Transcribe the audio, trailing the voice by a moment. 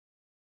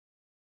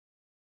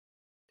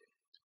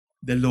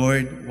The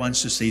Lord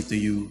wants to say to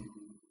you,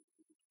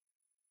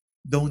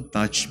 don't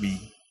touch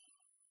me.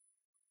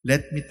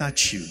 Let me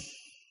touch you.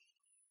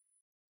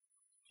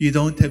 You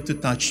don't have to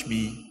touch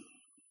me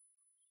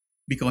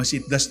because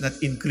it does not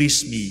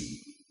increase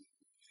me,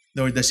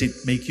 nor does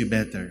it make you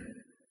better.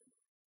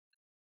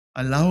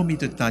 Allow me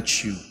to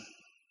touch you.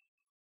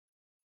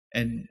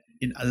 And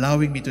in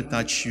allowing me to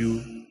touch you,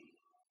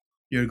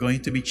 you're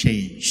going to be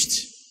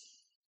changed.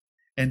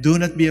 And do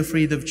not be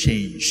afraid of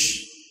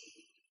change,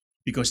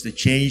 because the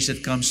change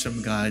that comes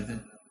from God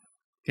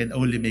can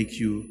only make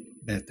you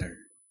better.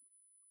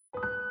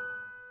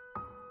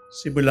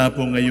 Simula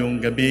po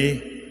ngayong gabi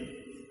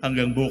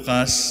hanggang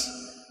bukas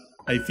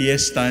ay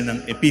fiesta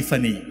ng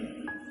Epiphany.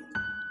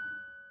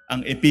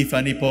 Ang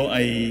Epiphany po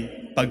ay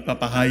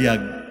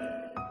pagpapahayag,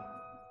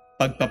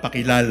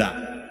 pagpapakilala,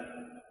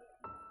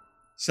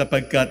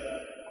 sapagkat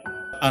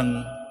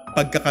ang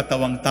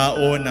pagkakatawang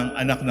tao ng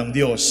anak ng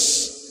Diyos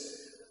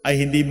ay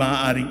hindi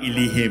maaaring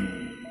ilihim.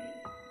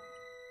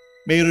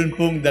 Mayroon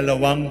pong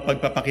dalawang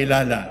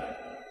pagpapakilala.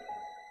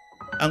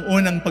 Ang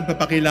unang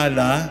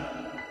pagpapakilala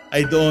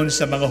ay doon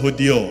sa mga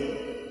Hudyo.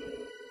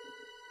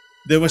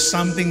 There was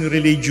something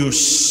religious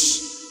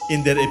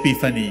in their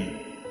epiphany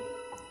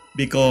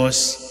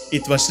because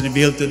it was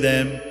revealed to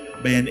them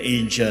by an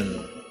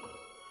angel.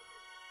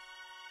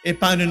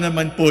 Paano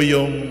naman po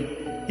yung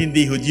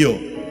hindi Hudyo?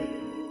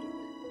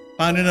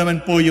 Paano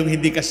naman po yung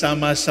hindi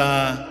kasama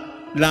sa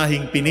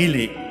lahing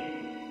pinili?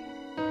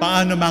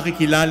 Paano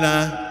makikilala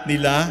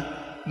nila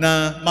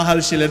na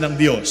mahal sila ng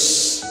Diyos?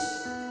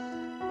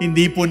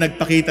 Hindi po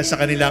nagpakita sa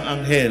kanilang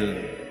anghel.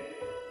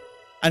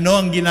 Ano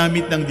ang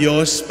ginamit ng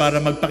Diyos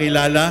para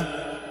magpakilala?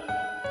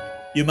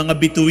 Yung mga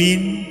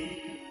bituin,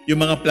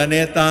 yung mga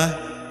planeta,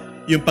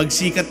 yung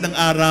pagsikat ng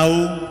araw,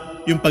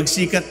 yung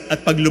pagsikat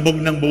at paglubog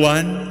ng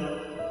buwan,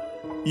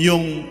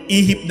 yung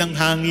ihip ng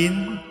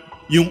hangin,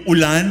 yung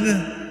ulan,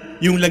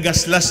 yung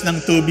lagaslas ng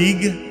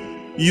tubig,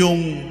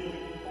 yung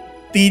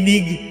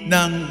tinig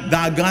ng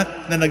dagat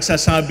na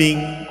nagsasabing,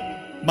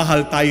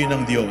 mahal tayo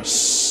ng Diyos.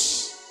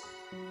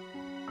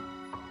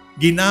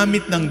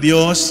 Ginamit ng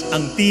Diyos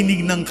ang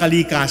tinig ng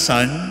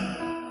kalikasan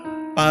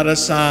para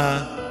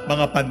sa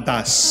mga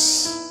pantas.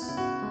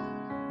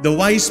 The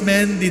wise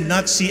men did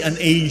not see an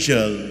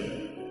angel.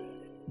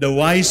 The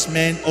wise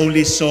men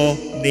only saw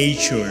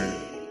nature.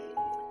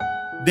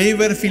 They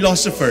were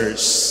philosophers.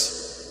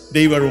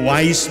 They were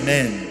wise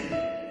men.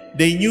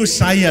 They knew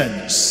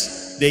science.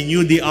 They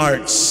knew the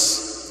arts.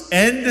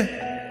 And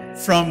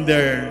from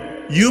their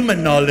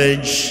human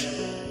knowledge,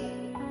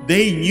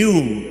 they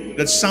knew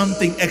that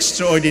something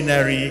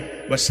extraordinary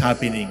was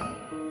happening.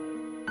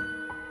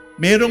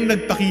 Merong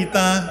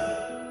nagpakita,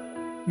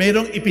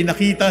 merong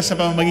ipinakita sa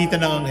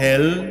pamamagitan ng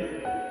anghel,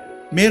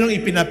 merong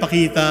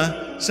ipinapakita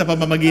sa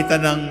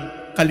pamamagitan ng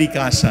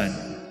kalikasan.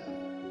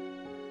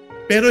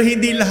 Pero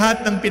hindi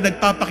lahat ng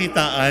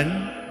pinagpapakitaan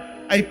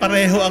ay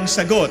pareho ang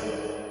sagot.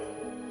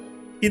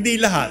 Hindi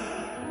lahat.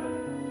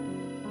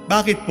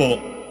 Bakit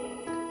po?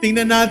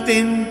 Tingnan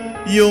natin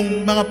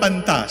yung mga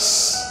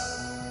pantas.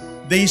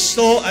 They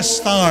saw a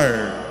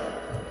star.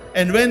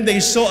 And when they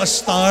saw a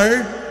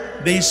star,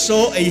 they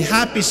saw a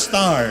happy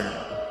star.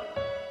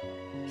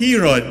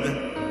 Herod,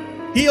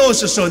 he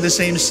also saw the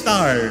same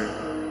star.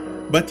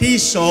 But he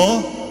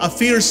saw a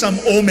fearsome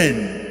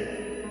omen.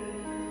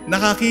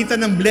 Nakakita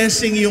ng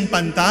blessing yung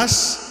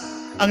pantas.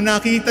 Ang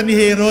nakita ni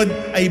Herod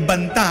ay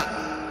banta.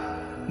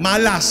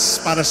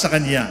 Malas para sa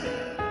kanya.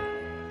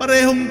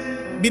 Parehong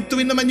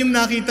bituin naman yung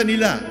nakita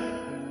nila.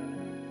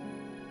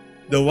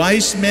 The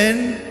wise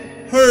men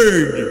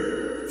heard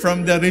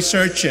from the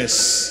researches.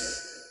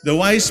 The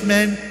wise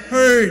men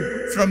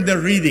heard from the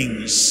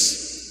readings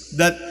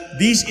that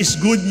this is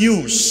good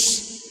news.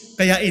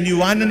 Kaya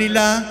iniwanan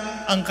nila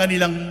ang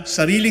kanilang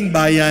sariling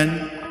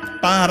bayan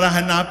para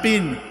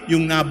hanapin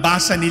yung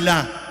nabasa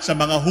nila sa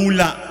mga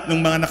hula ng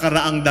mga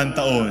nakaraang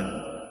taon.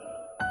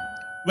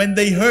 When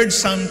they heard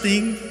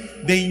something,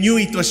 they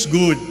knew it was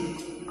good.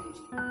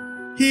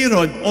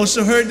 Herod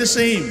also heard the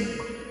same,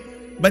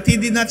 but he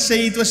did not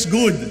say it was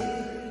good.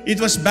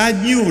 It was bad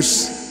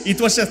news.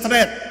 It was a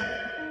threat.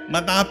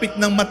 Matapit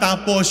nang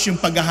matapos yung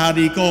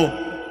paghahari ko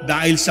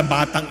dahil sa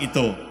batang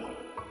ito.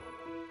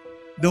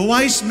 The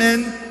wise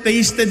men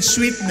tasted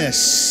sweetness.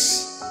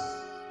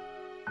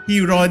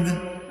 Herod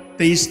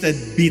tasted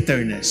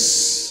bitterness.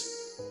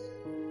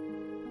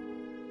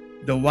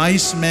 The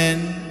wise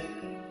men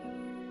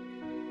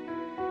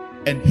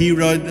and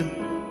Herod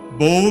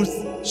both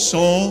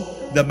saw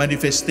the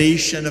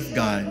manifestation of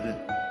God,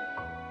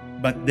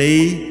 but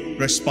they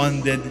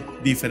responded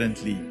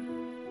differently.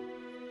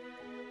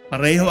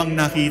 Pareho ang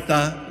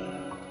nakita,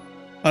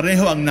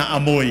 pareho ang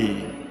naamoy,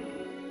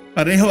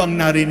 pareho ang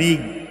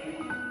narinig,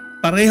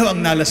 pareho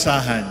ang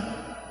nalasahan,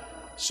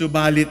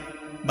 subalit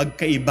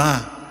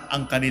magkaiba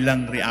ang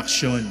kanilang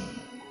reaksyon,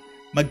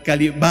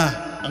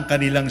 magkaiba ang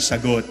kanilang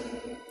sagot.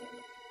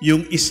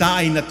 Yung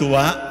isa ay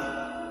natuwa,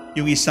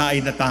 yung isa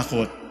ay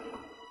natakot.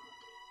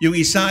 Yung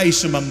isa ay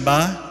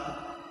sumamba,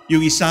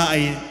 yung isa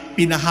ay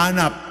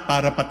pinahanap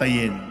para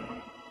patayin.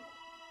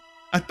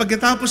 At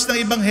pagkatapos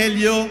ng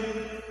ebanghelyo,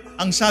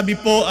 ang sabi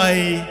po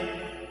ay,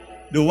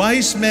 the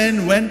wise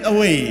men went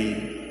away.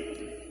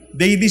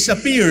 They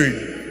disappeared.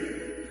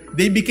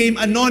 They became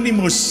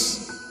anonymous.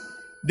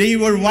 They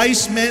were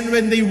wise men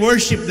when they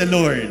worshiped the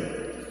Lord.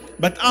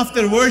 But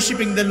after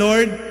worshiping the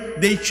Lord,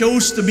 they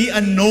chose to be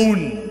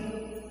unknown.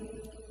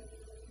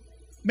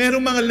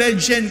 Merong mga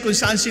legend kung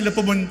saan sila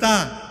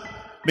pumunta.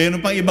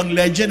 Meron pang ibang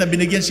legend na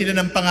binigyan sila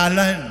ng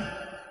pangalan.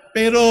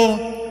 Pero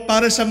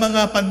para sa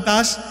mga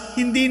pantas,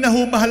 hindi na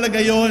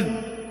humahalaga yon.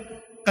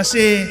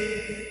 Kasi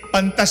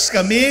pantas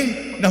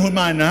kami na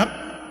humanap,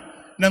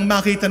 nang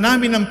makita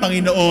namin ang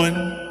Panginoon,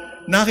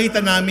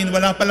 nakita namin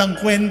wala palang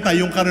kwenta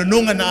yung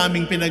karunungan na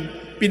aming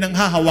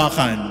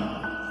pinanghahawakan.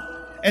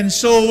 And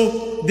so,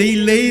 they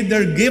laid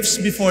their gifts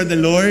before the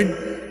Lord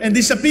and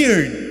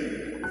disappeared.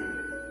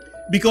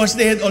 Because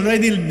they had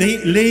already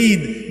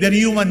laid their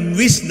human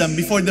wisdom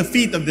before the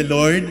feet of the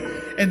Lord,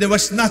 and there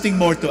was nothing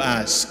more to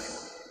ask.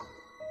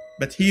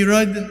 But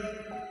Herod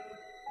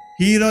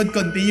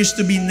continues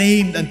to be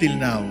named until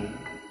now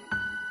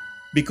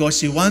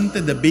because he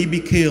wanted the baby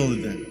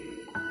killed.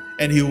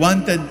 And he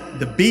wanted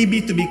the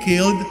baby to be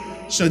killed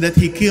so that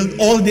he killed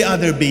all the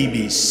other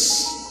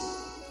babies.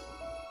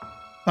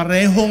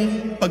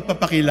 Parehong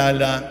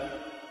pagpapakilala,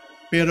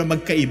 pero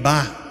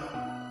magkaiba.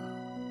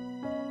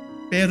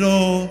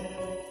 Pero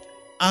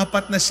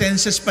 4 na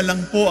senses pa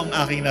lang po ang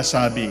aking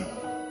nasabi.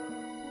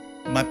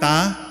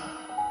 Mata,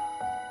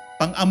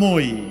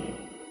 pang-amoy,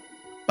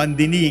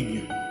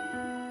 pandinig,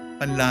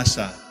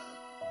 panlasa.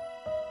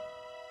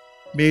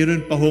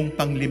 Mayroon pa hong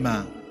pang-5,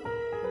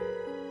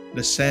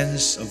 the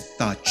sense of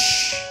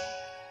touch.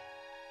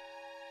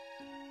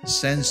 The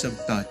sense of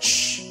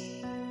touch.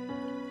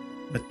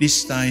 But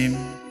this time,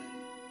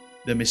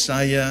 the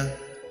Messiah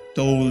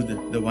told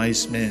the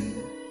wise men,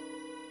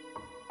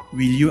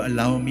 will you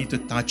allow me to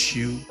touch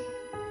you?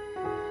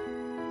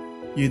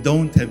 You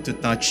don't have to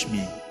touch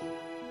me,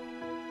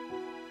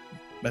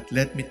 but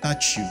let me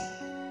touch you.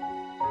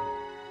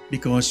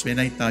 Because when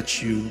I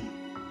touch you,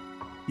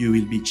 you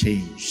will be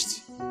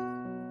changed.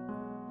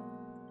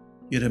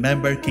 You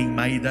remember King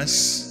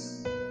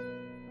Midas?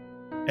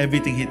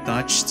 Everything he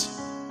touched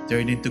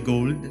turned into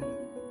gold.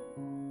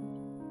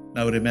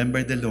 Now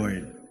remember the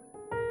Lord.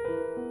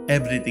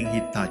 Everything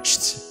he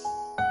touched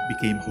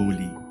became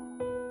holy.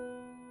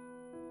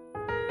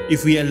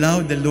 If we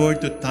allow the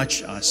Lord to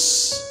touch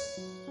us,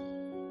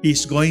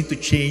 He's going to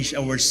change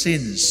our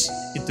sins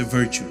into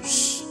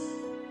virtues.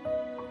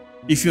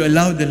 If you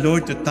allow the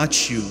Lord to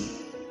touch you,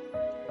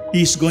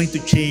 He's going to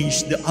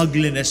change the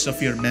ugliness of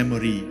your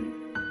memory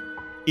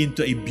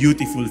into a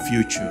beautiful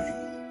future.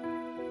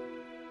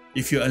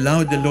 If you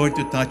allow the Lord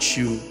to touch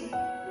you,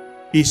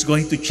 He's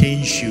going to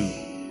change you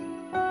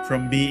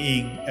from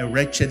being a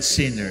wretched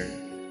sinner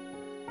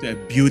to a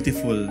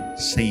beautiful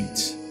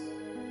saint.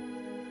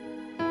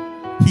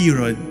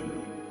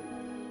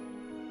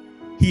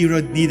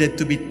 Herod needed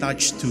to be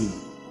touched too.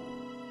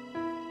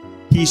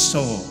 He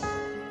saw,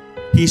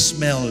 he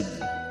smelled,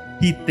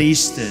 he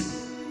tasted,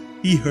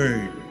 he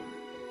heard,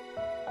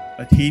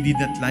 but he did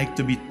not like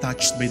to be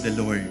touched by the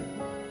Lord.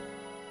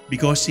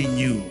 Because he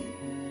knew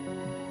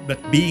that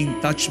being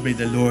touched by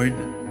the Lord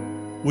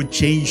would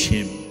change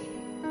him,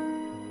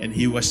 and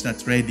he was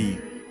not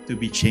ready to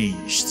be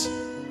changed.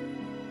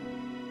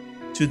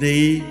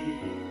 Today,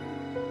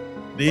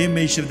 the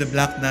image of the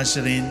Black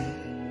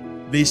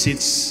Nazarene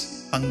visits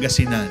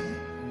Pangasinan.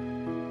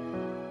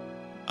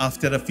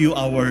 After a few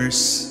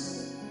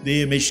hours,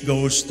 the image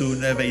goes to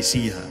Nueva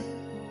Ecija.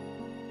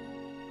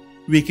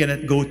 We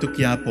cannot go to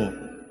Quiapo,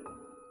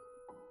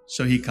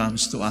 so he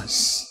comes to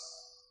us.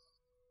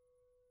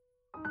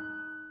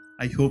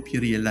 I hope you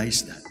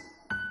realize that.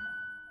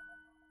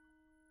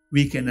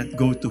 We cannot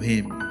go to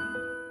Him,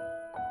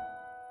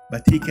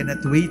 but He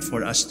cannot wait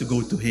for us to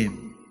go to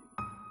Him.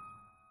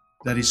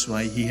 That is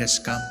why He has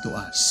come to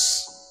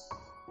us.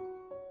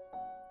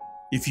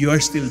 If you are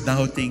still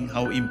doubting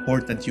how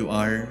important you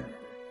are,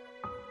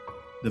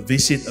 the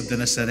visit of the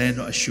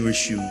Nazareno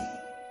assures you,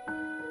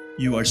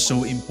 you are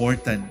so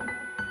important.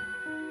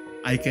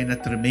 I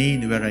cannot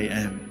remain where I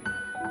am.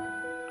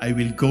 I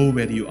will go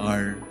where you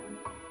are,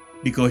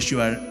 because you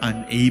are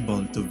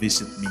unable to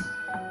visit me.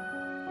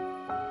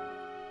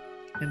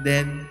 And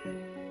then,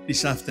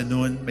 this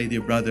afternoon, my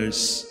dear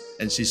brothers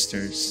and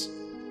sisters,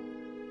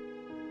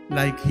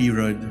 like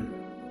Herod,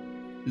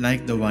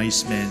 like the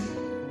wise men,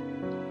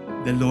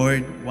 the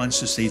Lord wants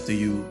to say to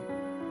you,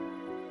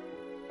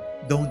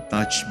 don't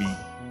touch me.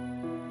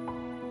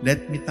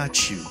 Let me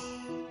touch you.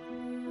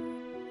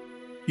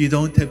 You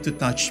don't have to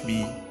touch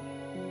me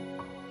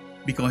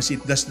because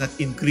it does not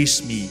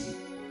increase me,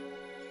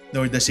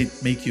 nor does it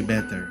make you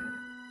better.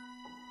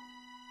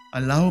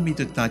 Allow me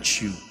to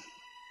touch you.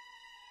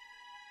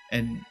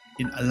 And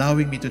in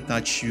allowing me to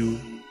touch you,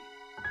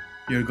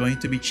 you're going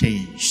to be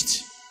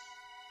changed.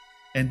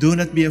 And do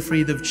not be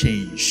afraid of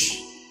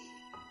change,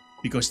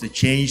 because the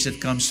change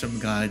that comes from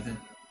God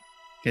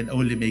can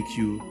only make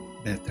you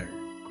better.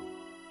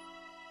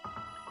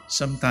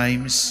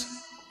 Sometimes,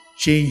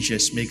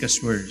 changes make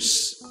us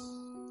worse.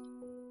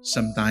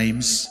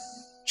 Sometimes,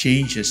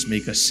 changes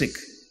make us sick.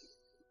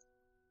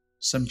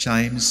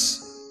 Sometimes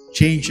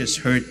changes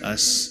hurt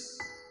us.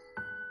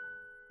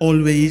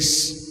 Always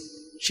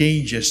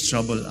changes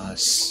trouble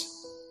us.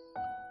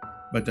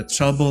 But the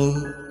trouble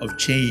of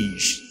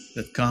change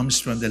that comes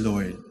from the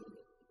Lord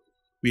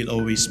will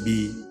always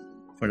be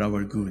for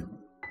our good.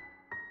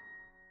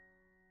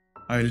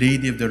 Our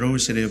Lady of the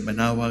Rosary of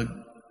Manawag,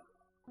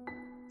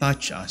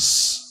 touch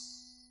us.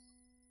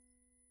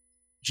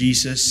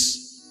 Jesus,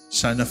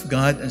 Son of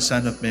God and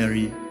Son of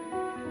Mary,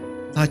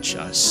 touch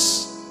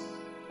us,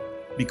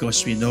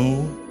 because we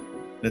know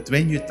that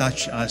when you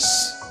touch us,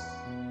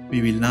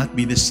 we will not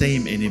be the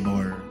same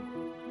anymore.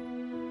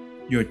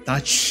 Your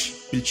touch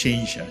will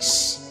change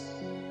us,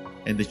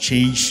 and the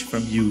change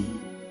from you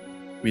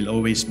will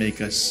always make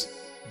us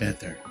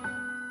better.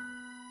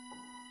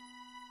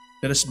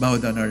 Let us bow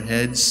down our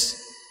heads.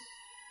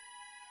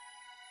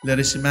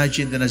 Let us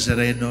imagine the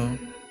Nazareno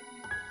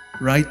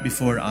right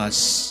before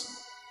us,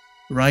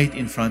 right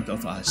in front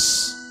of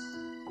us.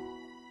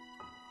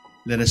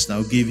 Let us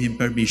now give him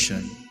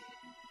permission.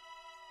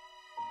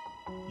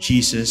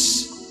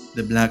 Jesus,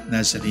 the Black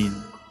Nazarene,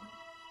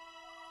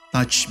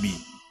 touch me.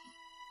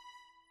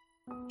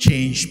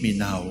 Change me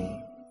now,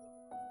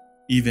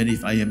 even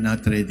if I am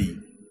not ready.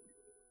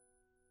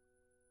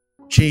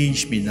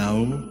 Change me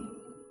now,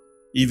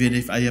 even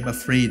if I am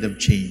afraid of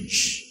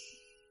change.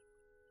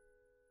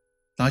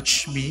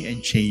 Touch me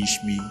and change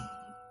me,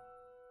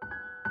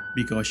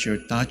 because your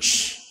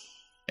touch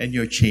and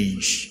your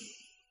change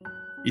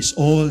is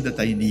all that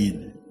I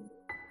need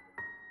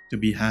to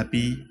be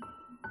happy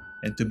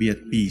and to be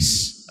at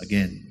peace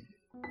again.